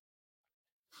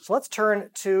So let's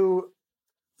turn to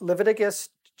Leviticus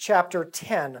chapter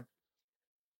 10.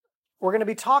 We're going to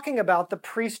be talking about the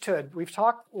priesthood. We've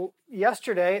talked last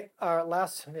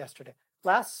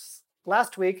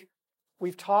week,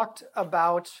 we've talked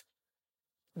about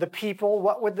the people.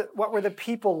 What were the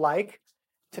people like?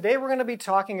 Today we're going to be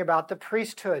talking about the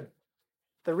priesthood.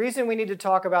 The reason we need to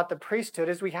talk about the priesthood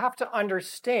is we have to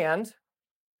understand,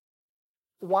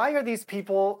 why are these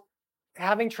people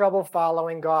having trouble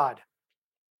following God?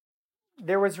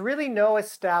 There was really no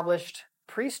established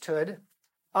priesthood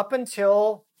up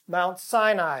until Mount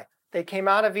Sinai. They came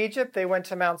out of Egypt, they went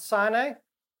to Mount Sinai.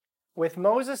 With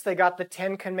Moses, they got the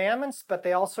 10 Commandments, but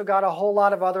they also got a whole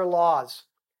lot of other laws.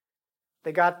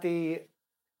 They got the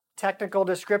technical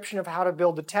description of how to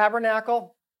build the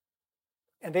tabernacle,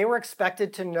 and they were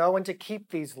expected to know and to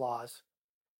keep these laws.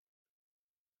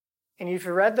 And if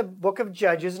you read the book of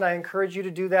Judges, and I encourage you to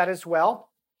do that as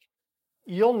well,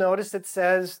 you'll notice it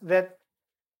says that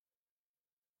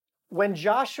when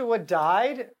Joshua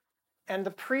died and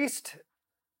the priest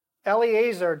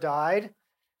Eleazar died,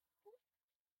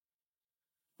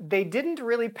 they didn't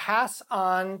really pass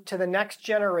on to the next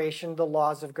generation the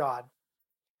laws of God.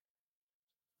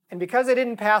 And because they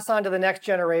didn't pass on to the next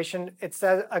generation, it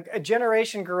says a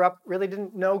generation grew up, really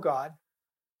didn't know God.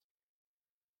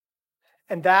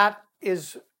 And that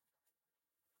is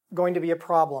going to be a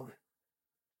problem.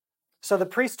 So the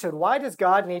priesthood, why does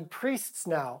God need priests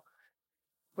now?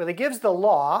 Well, he gives the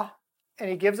law, and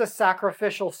he gives a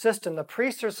sacrificial system. The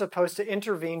priests are supposed to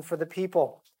intervene for the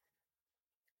people.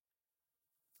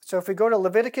 So if we go to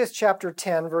Leviticus chapter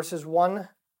 10, verses 1,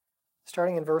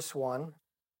 starting in verse 1.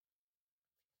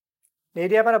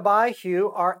 Nadab and Abihu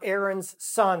are Aaron's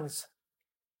sons.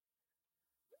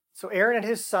 So Aaron and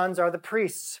his sons are the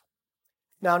priests.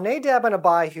 Now Nadab and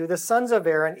Abihu, the sons of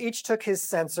Aaron, each took his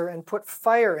censer and put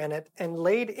fire in it and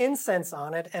laid incense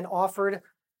on it and offered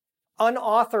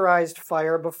unauthorized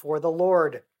fire before the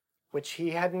Lord, which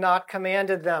he had not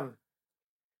commanded them.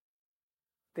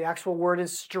 The actual word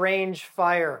is strange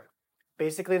fire.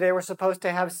 Basically, they were supposed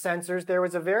to have censers. There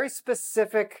was a very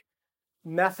specific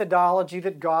methodology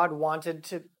that God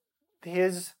wanted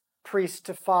his priests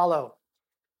to follow.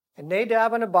 And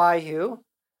Nadab and Abihu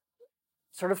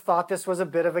sort of thought this was a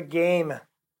bit of a game.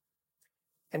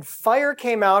 And fire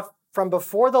came out from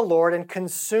before the Lord and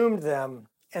consumed them,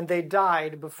 and they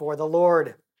died before the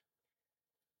Lord.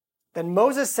 Then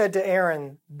Moses said to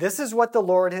Aaron, "This is what the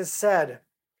Lord has said.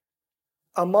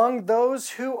 Among those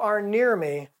who are near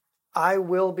me, I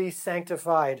will be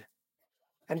sanctified.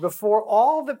 And before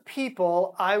all the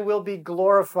people, I will be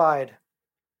glorified."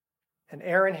 And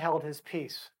Aaron held his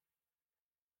peace.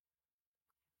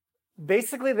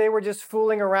 Basically, they were just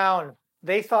fooling around.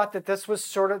 They thought that this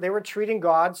was they were treating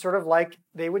God sort of like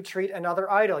they would treat another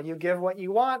idol. You give what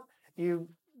you want, you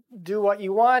do what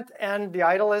you want, and the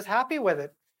idol is happy with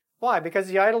it. Why? Because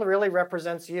the idol really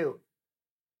represents you.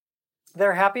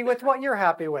 They're happy with what you're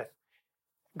happy with.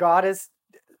 God has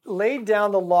laid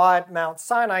down the law at Mount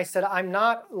Sinai, said, "I'm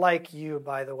not like you,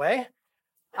 by the way.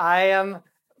 I am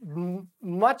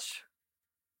much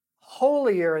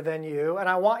holier than you, and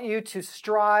I want you to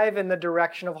strive in the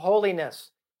direction of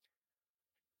holiness."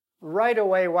 Right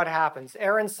away, what happens?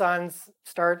 Aaron's sons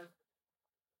start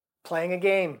playing a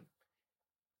game,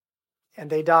 and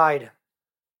they died.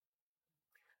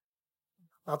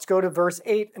 Let's go to verse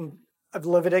 8 of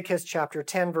Leviticus chapter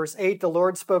 10, verse 8. The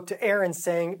Lord spoke to Aaron,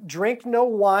 saying, "Drink no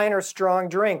wine or strong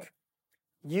drink,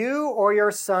 you or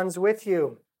your sons with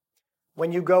you,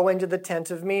 when you go into the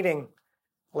tent of meeting,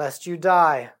 lest you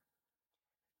die."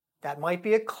 That might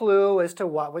be a clue as to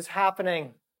what was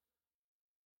happening.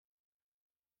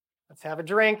 Let's have a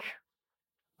drink.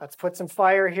 Let's put some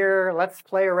fire here. Let's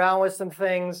play around with some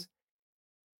things.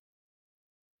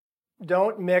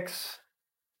 Don't mix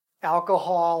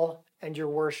alcohol and your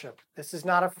worship. This is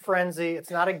not a frenzy.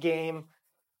 It's not a game.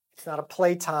 It's not a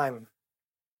playtime.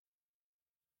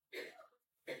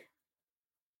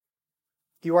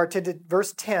 You are to,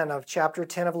 verse 10 of chapter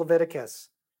 10 of Leviticus.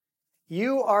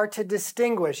 You are to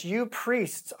distinguish, you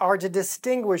priests are to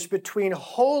distinguish between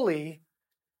holy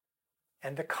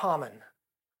and the common.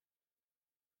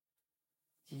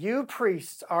 You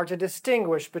priests are to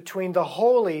distinguish between the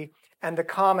holy and the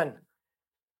common.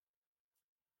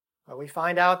 Well, we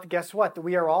find out, guess what? That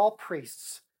we are all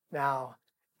priests now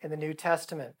in the New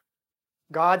Testament.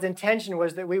 God's intention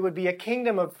was that we would be a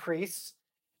kingdom of priests,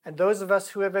 and those of us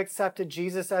who have accepted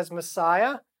Jesus as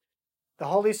Messiah, the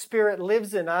Holy Spirit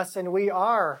lives in us, and we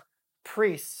are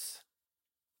priests.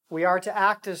 We are to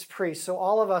act as priests, so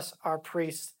all of us are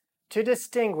priests to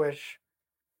distinguish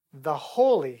the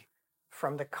holy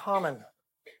from the common.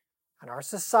 And our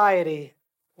society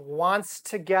wants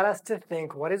to get us to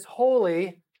think what is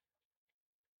holy,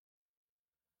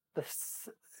 the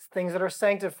things that are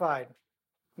sanctified,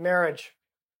 marriage,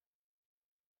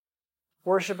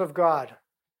 worship of God.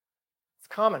 It's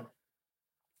common.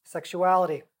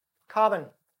 Sexuality, common.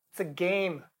 It's a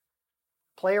game.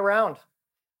 Play around.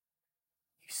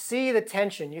 You see the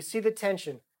tension. You see the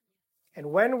tension.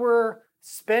 And when we're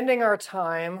spending our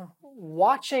time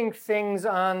watching things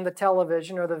on the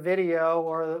television or the video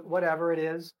or whatever it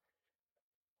is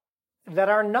that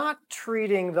are not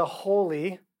treating the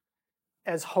holy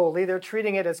as holy, they're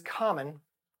treating it as common,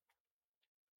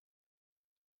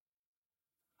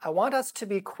 I want us to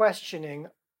be questioning,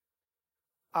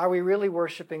 are we really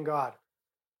worshiping God?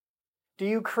 Do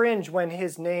you cringe when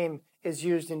his name is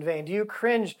used in vain? Do you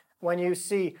cringe when you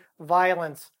see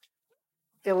violence,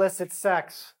 illicit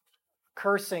sex,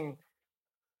 cursing?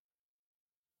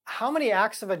 How many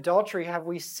acts of adultery have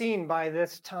we seen by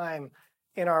this time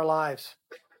in our lives?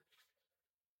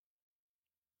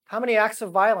 How many acts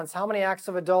of violence? How many acts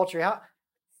of adultery?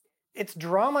 It's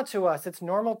drama to us. It's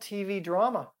normal TV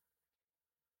drama.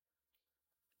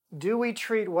 Do we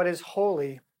treat what is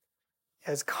holy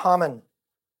as common?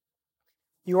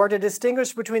 You are to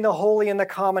distinguish between the holy and the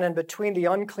common and between the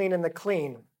unclean and the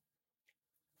clean.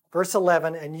 Verse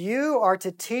 11, and you are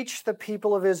to teach the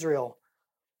people of Israel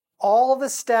all the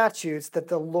statutes that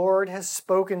the Lord has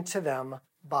spoken to them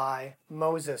by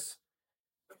Moses.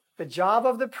 The job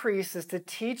of the priest is to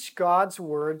teach God's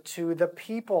word to the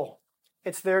people.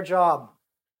 It's their job.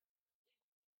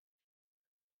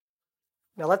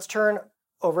 Now let's turn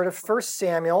over to 1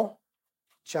 Samuel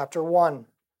chapter 1.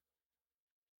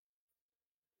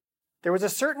 There was a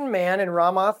certain man in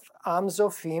Ramoth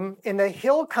Amzophim in the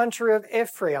hill country of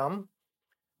Ephraim,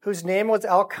 whose name was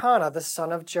Elkanah, the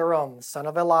son of Jerome, son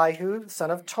of Elihu, son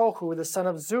of Tohu, the son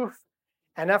of Zuph,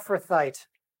 an Ephrathite.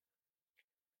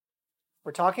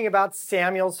 We're talking about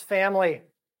Samuel's family.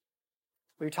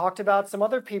 We talked about some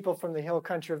other people from the hill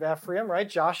country of Ephraim, right?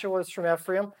 Joshua is from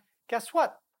Ephraim. Guess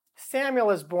what? Samuel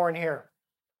is born here.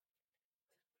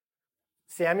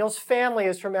 Samuel's family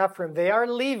is from Ephraim. They are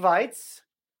Levites.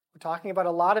 We're talking about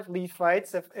a lot of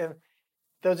Levites. If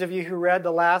those of you who read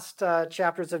the last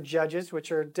chapters of Judges,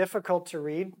 which are difficult to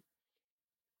read,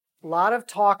 a lot of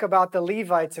talk about the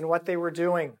Levites and what they were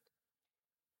doing.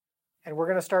 And we're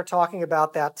going to start talking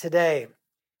about that today.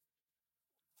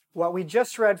 What we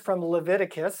just read from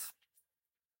Leviticus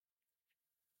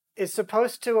is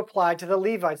supposed to apply to the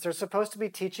Levites. They're supposed to be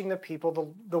teaching the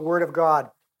people the word of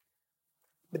God.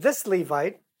 But this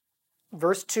Levite,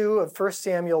 verse 2 of 1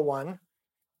 Samuel 1,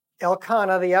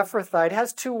 Elkanah the Ephrathite,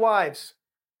 has two wives.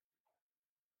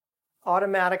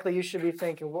 Automatically, you should be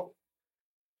thinking, well,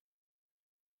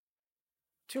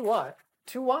 two what?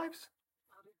 Two wives?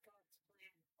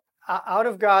 Out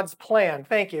of God's plan.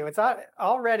 Thank you. It's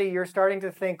already you're starting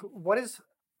to think, what is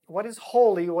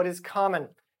holy? What is common?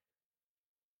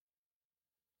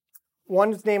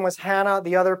 One's name was Hannah,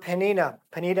 the other Peninnah.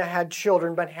 Peninnah had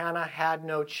children, but Hannah had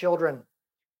no children.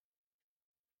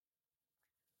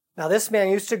 Now this man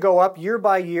used to go up year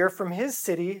by year from his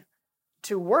city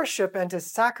to worship and to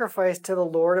sacrifice to the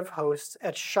Lord of hosts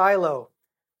at Shiloh,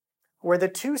 where the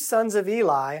two sons of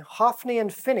Eli, Hophni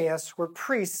and Phinehas, were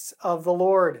priests of the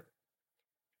Lord.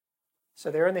 So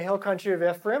they're in the hill country of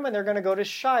Ephraim, and they're going to go to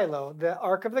Shiloh. The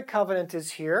Ark of the Covenant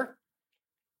is here.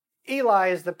 Eli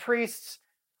is the priest.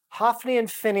 Hophni and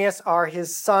Phinehas are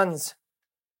his sons.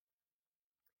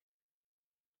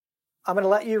 I'm going to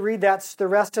let you read the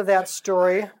rest of that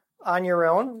story on your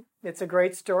own. It's a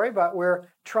great story, but we're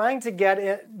trying to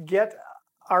get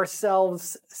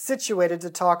ourselves situated to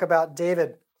talk about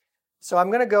David. So I'm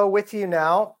going to go with you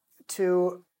now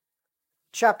to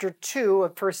chapter 2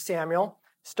 of 1 Samuel,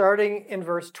 starting in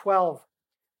verse 12,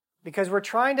 because we're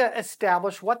trying to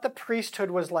establish what the priesthood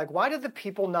was like. Why did the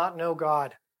people not know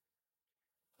God?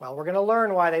 Well, we're going to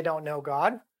learn why they don't know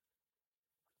God.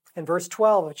 In verse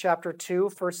 12 of chapter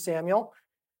 2, 1 Samuel,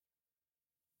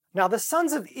 now the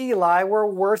sons of Eli were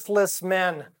worthless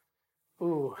men.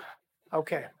 Ooh,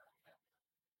 okay.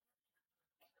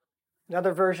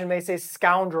 Another version may say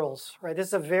scoundrels, right? This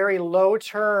is a very low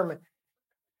term.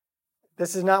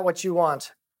 This is not what you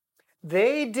want.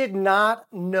 They did not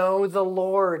know the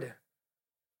Lord.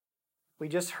 We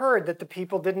just heard that the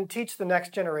people didn't teach the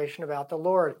next generation about the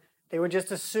Lord. They were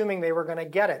just assuming they were going to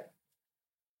get it.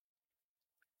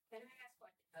 Can I ask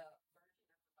what the version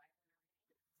of the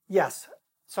Bible? Yes.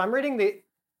 So I'm reading the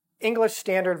English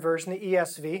Standard Version, the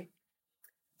ESV.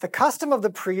 The custom of the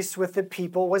priests with the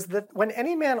people was that when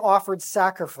any man offered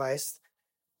sacrifice,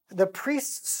 the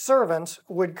priest's servant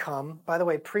would come. By the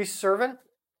way, priest servant,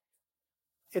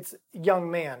 it's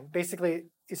young man. Basically,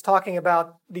 He's talking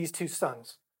about these two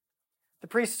sons. The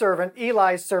priest's servant,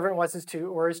 Eli's servant,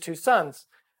 were his two sons.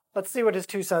 Let's see what his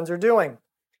two sons are doing.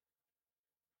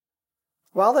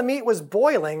 While the meat was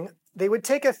boiling, they would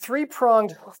take a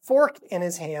three-pronged fork in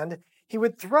his hand. He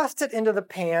would thrust it into the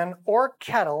pan or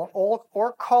kettle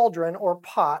or cauldron or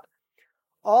pot.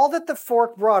 All that the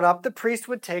fork brought up, the priest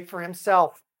would take for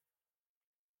himself.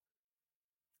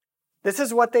 This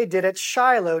is what they did at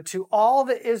Shiloh to all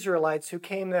the Israelites who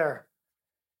came there.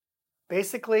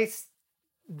 Basically,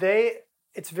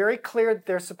 it's very clear that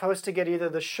they're supposed to get either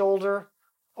the shoulder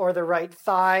or the right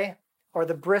thigh or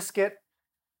the brisket.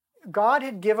 God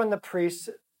had given the priests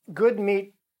good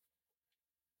meat,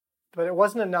 but it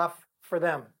wasn't enough for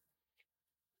them.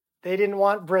 They didn't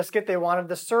want brisket. They wanted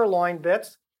the sirloin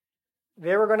bits.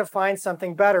 They were going to find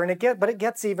something better. But it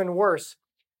gets even worse.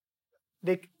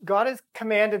 God has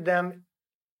commanded them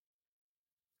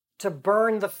to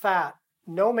burn the fat.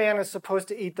 No man is supposed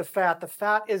to eat the fat. The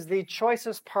fat is the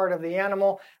choicest part of the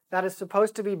animal that is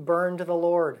supposed to be burned to the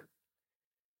Lord.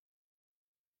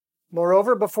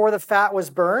 Moreover, before the fat was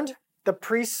burned, the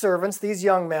priest's servants, these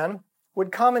young men,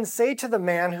 would come and say to the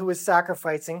man who was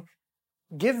sacrificing,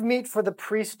 "Give meat for the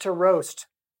priest to roast,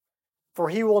 for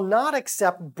he will not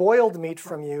accept boiled meat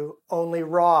from you, only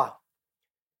raw."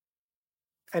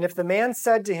 And if the man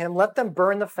said to him, "Let them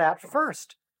burn the fat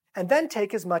first, and then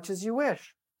take as much as you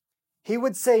wish," he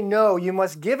would say, "No, you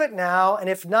must give it now, and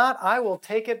if not, I will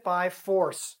take it by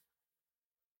force."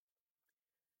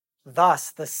 Thus,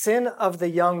 the sin of the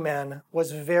young men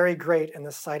was very great in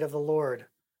the sight of the Lord,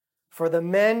 for the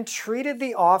men treated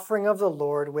the offering of the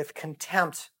Lord with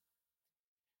contempt.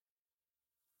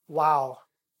 Wow.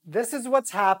 This is what's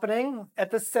happening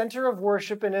at the center of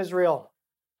worship in Israel.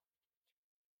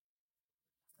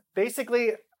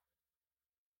 Basically,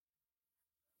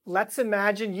 let's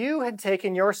imagine you had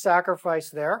taken your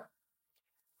sacrifice there.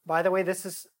 By the way, this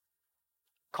is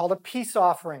called a peace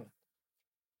offering.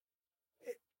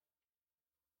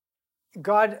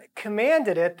 God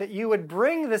commanded it that you would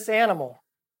bring this animal.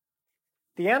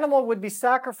 The animal would be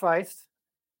sacrificed.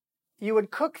 You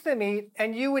would cook the meat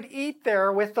and you would eat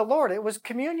there with the Lord. It was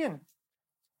communion.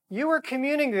 You were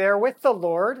communing there with the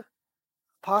Lord.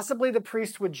 Possibly the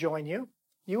priest would join you.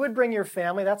 You would bring your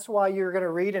family. That's why you're going to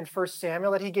read in 1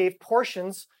 Samuel that he gave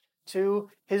portions to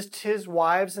his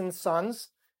wives and sons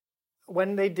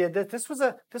when they did that. This was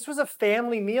a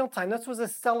family mealtime. This was a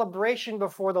celebration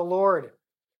before the Lord.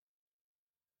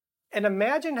 And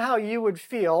imagine how you would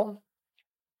feel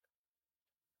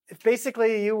if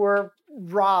basically you were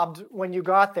robbed when you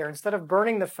got there. Instead of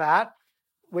burning the fat,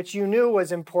 which you knew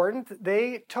was important,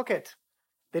 they took it.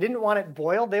 They didn't want it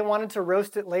boiled. They wanted to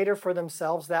roast it later for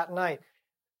themselves that night.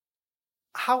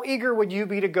 How eager would you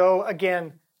be to go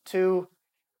again to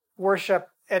worship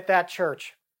at that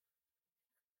church?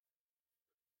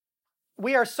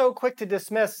 We are so quick to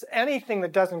dismiss anything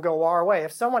that doesn't go our way.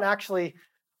 If someone actually,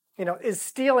 is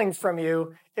stealing from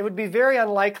you, it would be very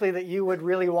unlikely that you would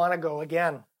really want to go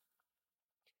again.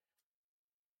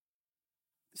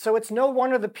 So it's no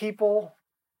wonder the people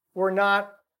were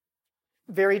not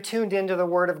very tuned into the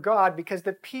Word of God, because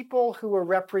the people who were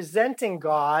representing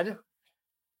God,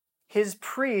 his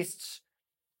priests,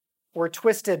 were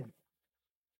twisted.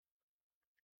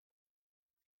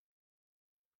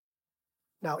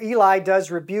 Now, Eli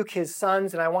does rebuke his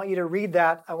sons, and I want you to read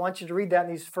that. I want you to read that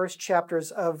in these first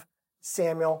chapters of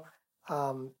Samuel.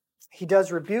 He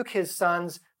does rebuke his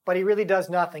sons, but he really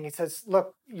does nothing. He says,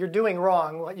 "Look, you're doing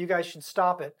wrong. You guys should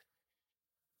stop it."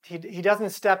 He doesn't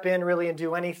step in really and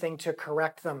do anything to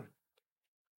correct them.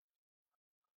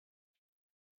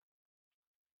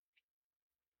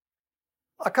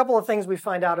 A couple of things we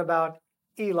find out about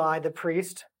Eli, the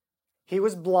priest. He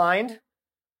was blind,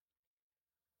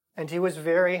 and he was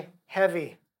very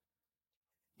heavy.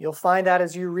 You'll find that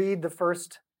as you read the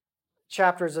first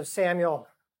chapters of Samuel.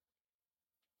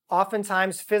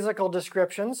 Oftentimes, physical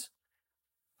descriptions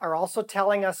are also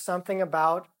telling us something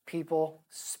about people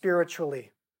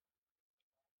spiritually.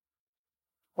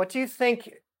 What do you think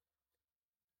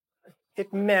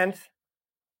it meant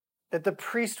that the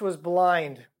priest was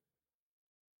blind?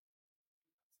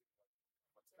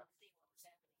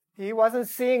 He wasn't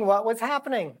seeing what was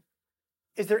happening.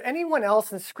 Is there anyone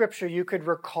else in Scripture you could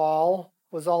recall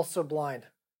was also blind?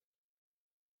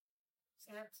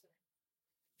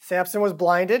 Samson was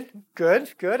blinded.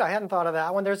 Good. I hadn't thought of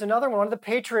that one. There's another one. One of the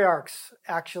patriarchs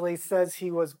actually says he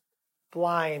was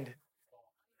blind.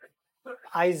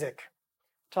 Isaac.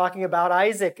 Talking about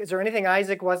Isaac. Is there anything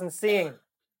Isaac wasn't seeing?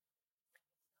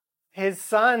 His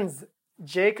sons,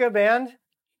 Jacob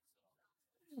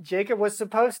was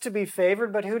supposed to be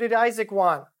favored, but who did Isaac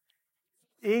want?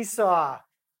 Esau.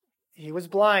 He was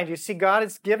blind. You see, God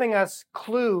is giving us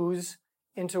clues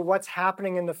into what's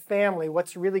happening in the family,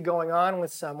 what's really going on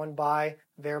with someone by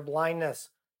their blindness.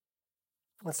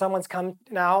 When someone's come,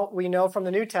 now we know from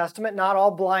the New Testament, not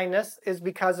all blindness is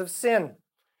because of sin.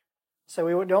 So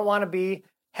we don't want to be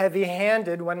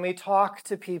heavy-handed when we talk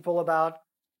to people about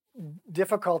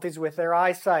difficulties with their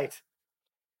eyesight.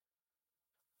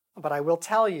 But I will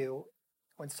tell you,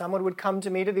 when someone would come to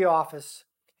me to the office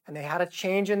and they had a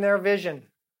change in their vision,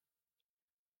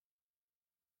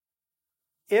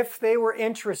 if they were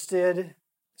interested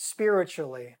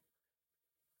spiritually,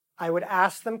 I would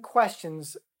ask them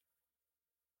questions,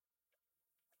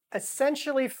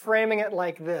 essentially framing it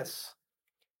like this: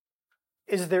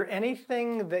 is there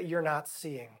anything that you're not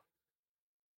seeing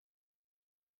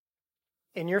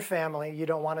in your family you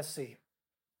don't want to see?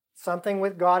 Something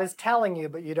with God is telling you,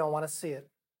 but you don't want to see it.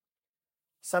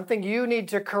 Something you need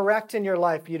to correct in your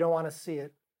life, you don't want to see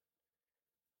it.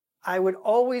 I would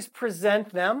always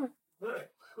present them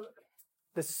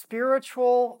the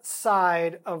spiritual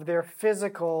side of their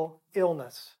physical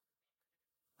illness.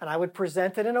 And I would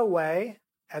present it in a way,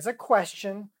 as a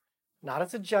question, not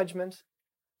as a judgment,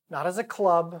 not as a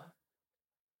club,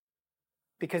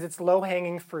 because it's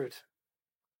low-hanging fruit.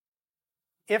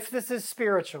 If this is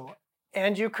spiritual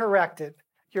and you correct it,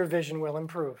 your vision will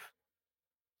improve.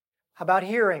 How about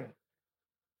hearing?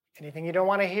 Anything you don't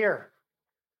want to hear?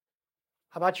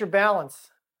 How about your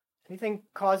balance? Anything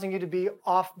causing you to be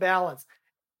off balance?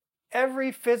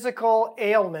 Every physical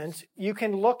ailment, you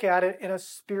can look at it in a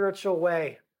spiritual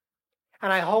way.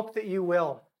 And I hope that you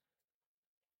will.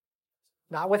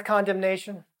 Not with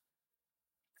condemnation.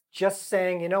 Just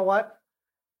saying, you know what?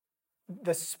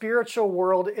 The spiritual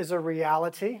world is a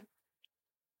reality.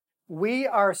 We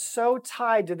are so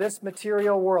tied to this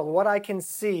material world, what I can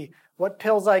see, what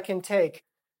pills I can take,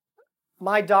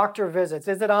 my doctor visits,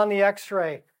 is it on the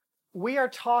x-ray? We are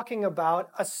talking about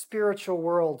a spiritual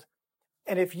world.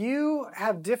 And if you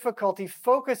have difficulty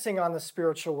focusing on the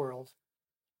spiritual world,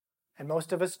 and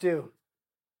most of us do,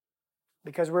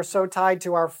 because we're so tied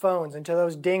to our phones and to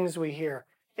those dings we hear,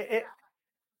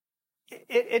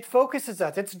 it focuses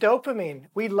us. It's dopamine.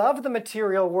 We love the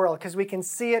material world because we can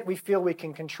see it, we feel we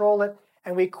can control it,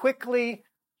 and we quickly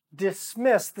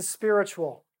dismiss the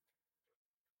spiritual.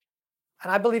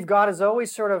 And I believe God is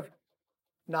always sort of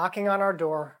knocking on our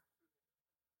door.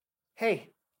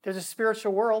 Hey, there's a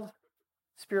spiritual world.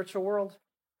 Spiritual world.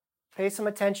 Pay some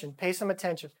attention. Pay some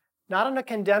attention. Not in a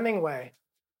condemning way.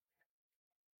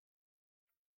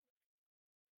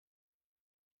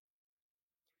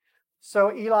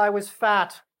 So Eli was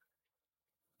fat.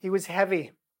 He was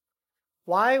heavy.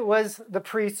 Why was the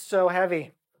priest so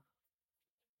heavy?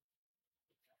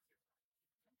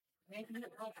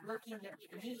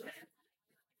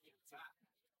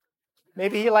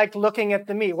 Maybe he liked looking at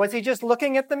the meat. Was he just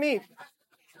looking at the meat?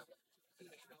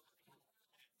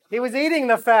 He was eating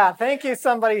the fat. Thank you,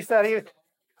 somebody said.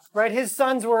 Right, his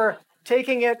sons were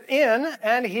taking it in,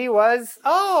 and he was,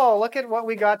 oh, look at what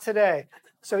we got today.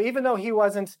 So even though he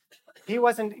wasn't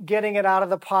getting it out of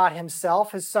the pot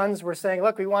himself, his sons were saying,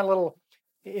 look, we want a little,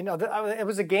 it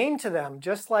was a game to them.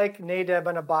 Just like Nadab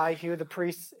and Abihu, the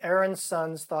priests, Aaron's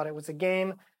sons, thought it was a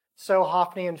game, so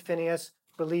Hophni and Phinehas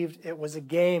believed it was a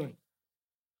game.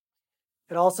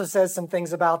 It also says some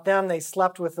things about them. They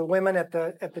slept with the women at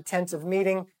the tent of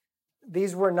meeting.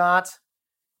 These were not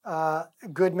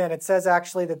good men. It says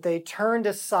actually that they turned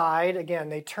aside. Again,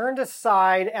 they turned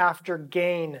aside after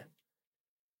gain.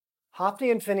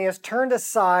 Hophni and Phinehas turned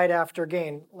aside after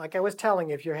gain. Like I was telling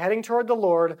you, if you're heading toward the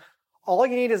Lord, all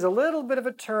you need is a little bit of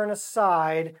a turn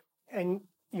aside, and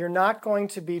you're not going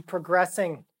to be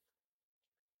progressing.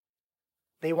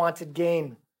 They wanted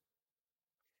gain.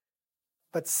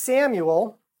 But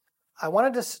Samuel, I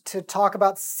wanted to talk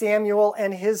about Samuel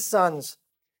and his sons.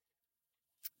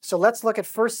 So let's look at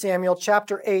 1 Samuel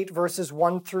chapter 8, verses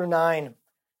 1 through 9.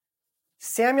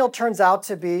 Samuel turns out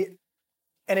to be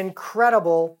an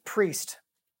incredible priest.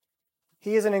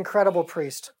 He is an incredible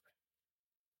priest.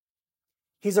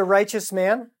 He's a righteous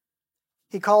man.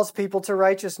 He calls people to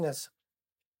righteousness.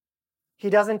 He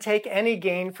doesn't take any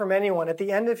gain from anyone. At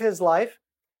the end of his life,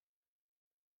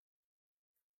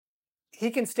 he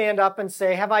can stand up and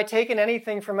say, have I taken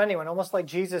anything from anyone? Almost like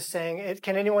Jesus saying,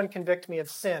 can anyone convict me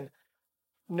of sin?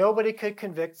 Nobody could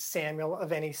convict Samuel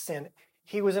of any sin.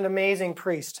 He was an amazing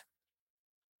priest.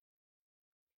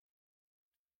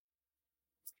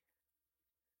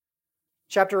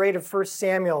 Chapter 8 of 1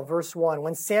 Samuel, verse 1.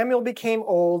 When Samuel became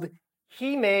old,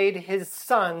 he made his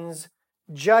sons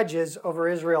judges over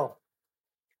Israel.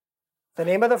 The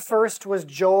name of the first was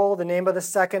Joel, the name of the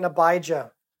second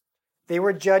Abijah. They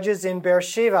were judges in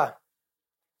Beersheba.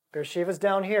 Beersheba's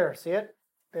down here. See it?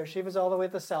 Beersheba's all the way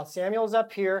to the south. Samuel's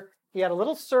up here. He had a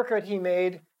little circuit he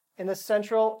made in the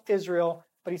central Israel,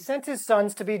 but he sent his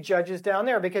sons to be judges down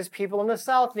there because people in the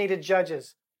south needed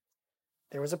judges.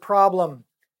 There was a problem.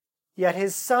 Yet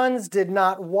his sons did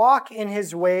not walk in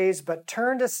his ways, but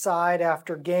turned aside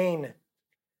after gain.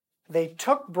 They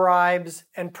took bribes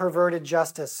and perverted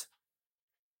justice.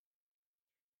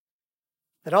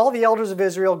 Then all the elders of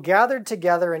Israel gathered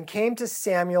together and came to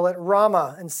Samuel at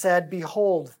Ramah and said,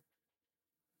 "Behold,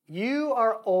 you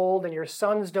are old and your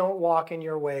sons don't walk in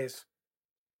your ways.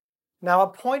 Now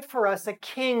appoint for us a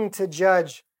king to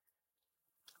judge,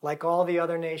 like all the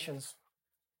other nations."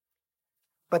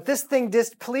 But this thing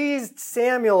displeased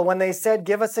Samuel when they said,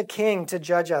 "Give us a king to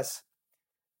judge us."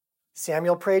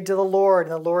 Samuel prayed to the Lord,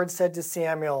 and the Lord said to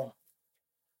Samuel,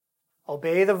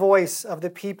 "Obey the voice of the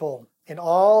people in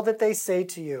all that they say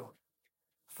to you,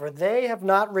 for they have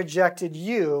not rejected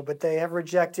you, but they have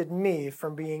rejected me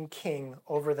from being king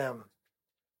over them."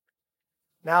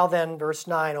 Now then, verse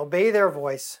 9, obey their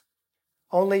voice.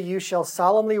 Only you shall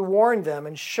solemnly warn them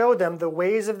and show them the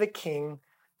ways of the king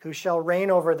who shall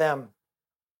reign over them.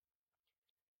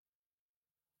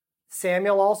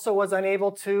 Samuel also was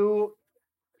unable to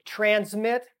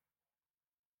transmit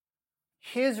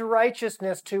his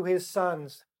righteousness to his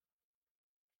sons.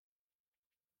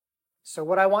 So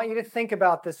what I want you to think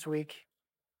about this week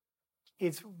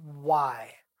is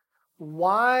why.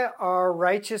 Why are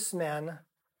righteous men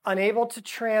unable to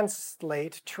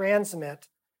transmit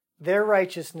their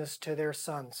righteousness to their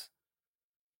sons?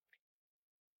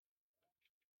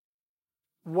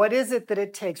 What is it that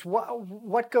it takes?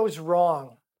 What goes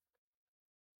wrong?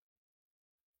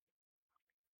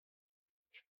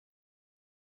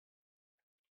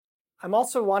 I'm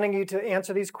also wanting you to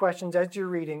answer these questions as you're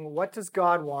reading. What does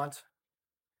God want?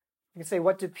 You can say,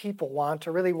 what do people want?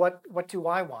 Or really, what do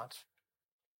I want?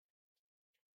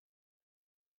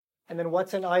 And then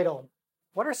what's an idol?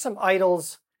 What are some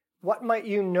idols? What might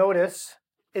you notice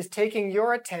is taking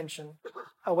your attention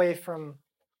away from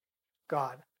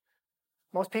God?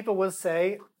 Most people will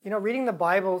say, reading the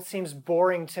Bible seems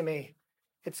boring to me.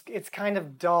 It's kind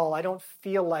of dull. I don't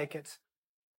feel like it.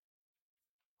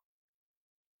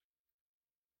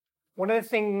 One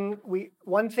thing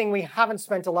we haven't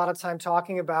spent a lot of time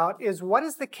talking about is, what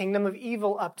is the kingdom of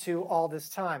evil up to all this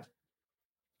time?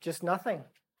 Just nothing.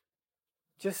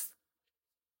 Just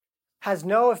has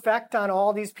no effect on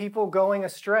all these people going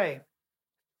astray.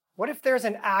 What if there's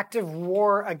an active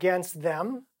war against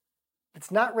them?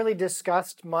 It's not really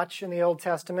discussed much in the Old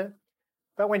Testament.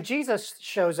 But when Jesus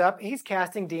shows up, he's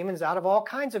casting demons out of all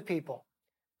kinds of people.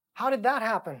 How did that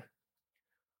happen?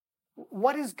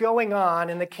 What is going on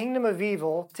in the kingdom of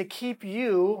evil to keep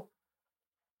you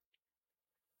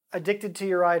addicted to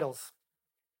your idols?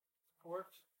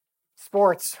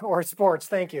 Sports,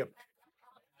 thank you.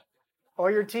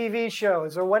 Or your TV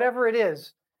shows, or whatever it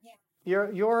is.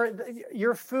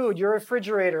 Your food, your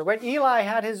refrigerator. But Eli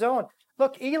had his own.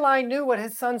 Look, Eli knew what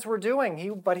his sons were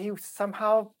doing, but he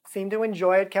somehow seemed to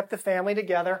enjoy it, kept the family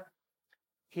together.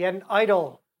 He had an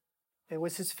idol. It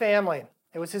was his family.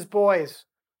 It was his boys.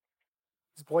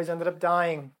 His boys ended up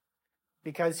dying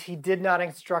because he did not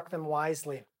instruct them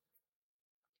wisely.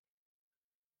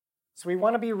 So we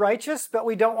want to be righteous, but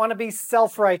we don't want to be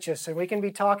self-righteous. And we can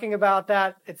be talking about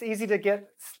that. It's easy to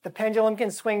the pendulum can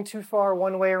swing too far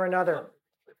one way or another.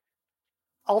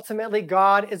 Ultimately,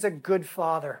 God is a good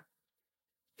father.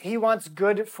 He wants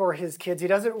good for his kids. He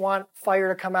doesn't want fire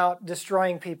to come out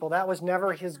destroying people. That was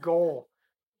never his goal.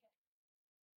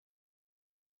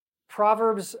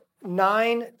 Proverbs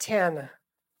 9:10.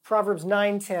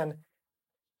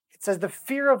 It says, "The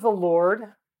fear of the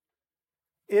Lord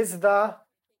is the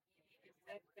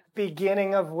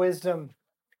beginning of wisdom."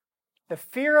 The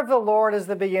fear of the Lord is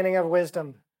the beginning of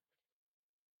wisdom.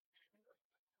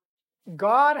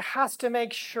 God has to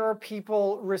make sure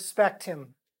people respect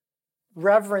him,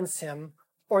 reverence him,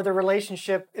 or the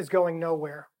relationship is going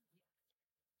nowhere.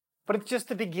 But it's just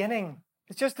the beginning.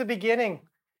 It's just the beginning.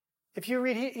 If you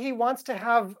read, he wants to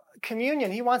have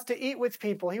communion. He wants to eat with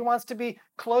people. He wants to be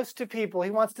close to people.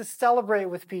 He wants to celebrate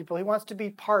with people. He wants to be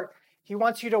part. He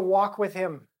wants you to walk with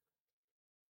him.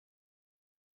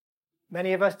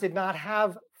 Many of us did not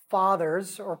have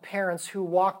fathers or parents who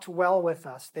walked well with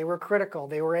us. They were critical.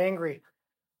 They were angry.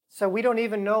 So we don't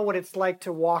even know what it's like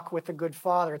to walk with a good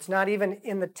father. It's not even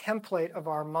in the template of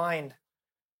our mind.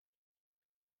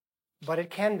 But it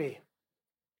can be.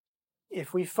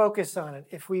 If we focus on it,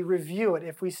 if we review it,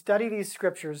 if we study these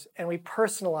scriptures and we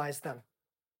personalize them.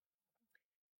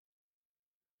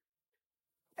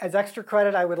 As extra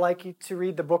credit, I would like you to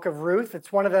read the book of Ruth.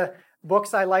 It's one of the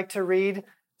books I like to read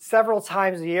several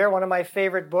times a year, one of my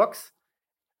favorite books.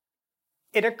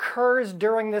 It occurs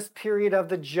during this period of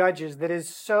the Judges that is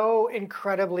so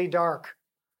incredibly dark.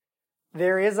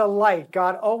 There is a light.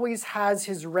 God always has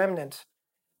his remnant.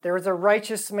 There is a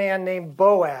righteous man named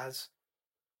Boaz,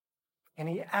 and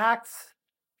he acts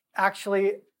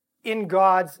actually in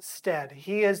God's stead.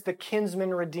 He is the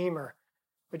kinsman redeemer,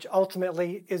 which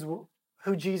ultimately is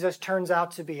who Jesus turns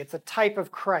out to be. It's a type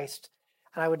of Christ.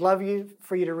 And I would love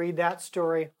for you to read that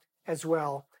story as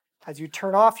well as you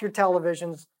turn off your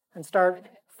televisions and start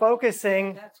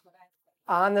focusing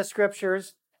on the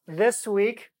scriptures this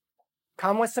week.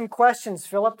 Come with some questions.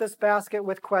 Fill up this basket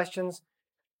with questions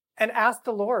and ask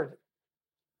the Lord.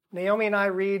 Naomi and I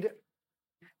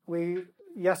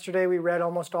yesterday we read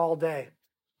almost all day,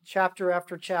 chapter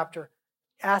after chapter,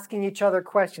 asking each other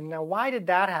questions. Now, why did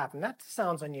that happen? That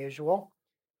sounds unusual.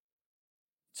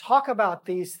 Talk about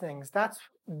these things.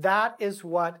 That is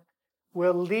what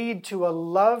will lead to a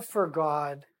love for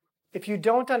God. If you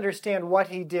don't understand what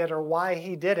he did or why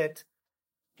he did it,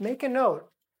 make a note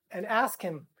and ask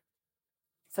him.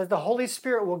 It says the Holy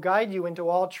Spirit will guide you into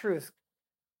all truth.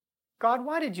 God,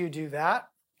 why did you do that?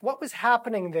 What was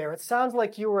happening there? It sounds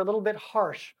like you were a little bit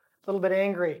harsh, a little bit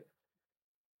angry.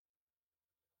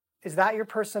 Is that your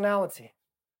personality?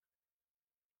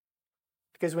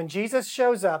 Because when Jesus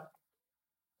shows up,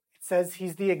 it says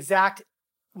he's the exact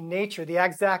nature, the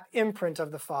exact imprint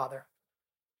of the Father.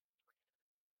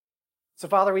 So,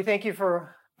 Father, we thank you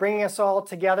for bringing us all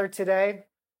together today.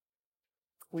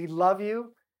 We love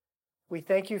you. We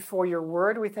thank you for your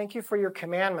word. We thank you for your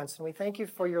commandments. And we thank you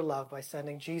for your love by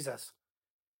sending Jesus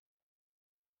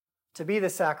to be the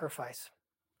sacrifice,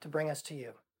 to bring us to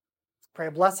you. Pray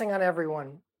a blessing on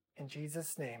everyone. In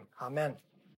Jesus' name, amen.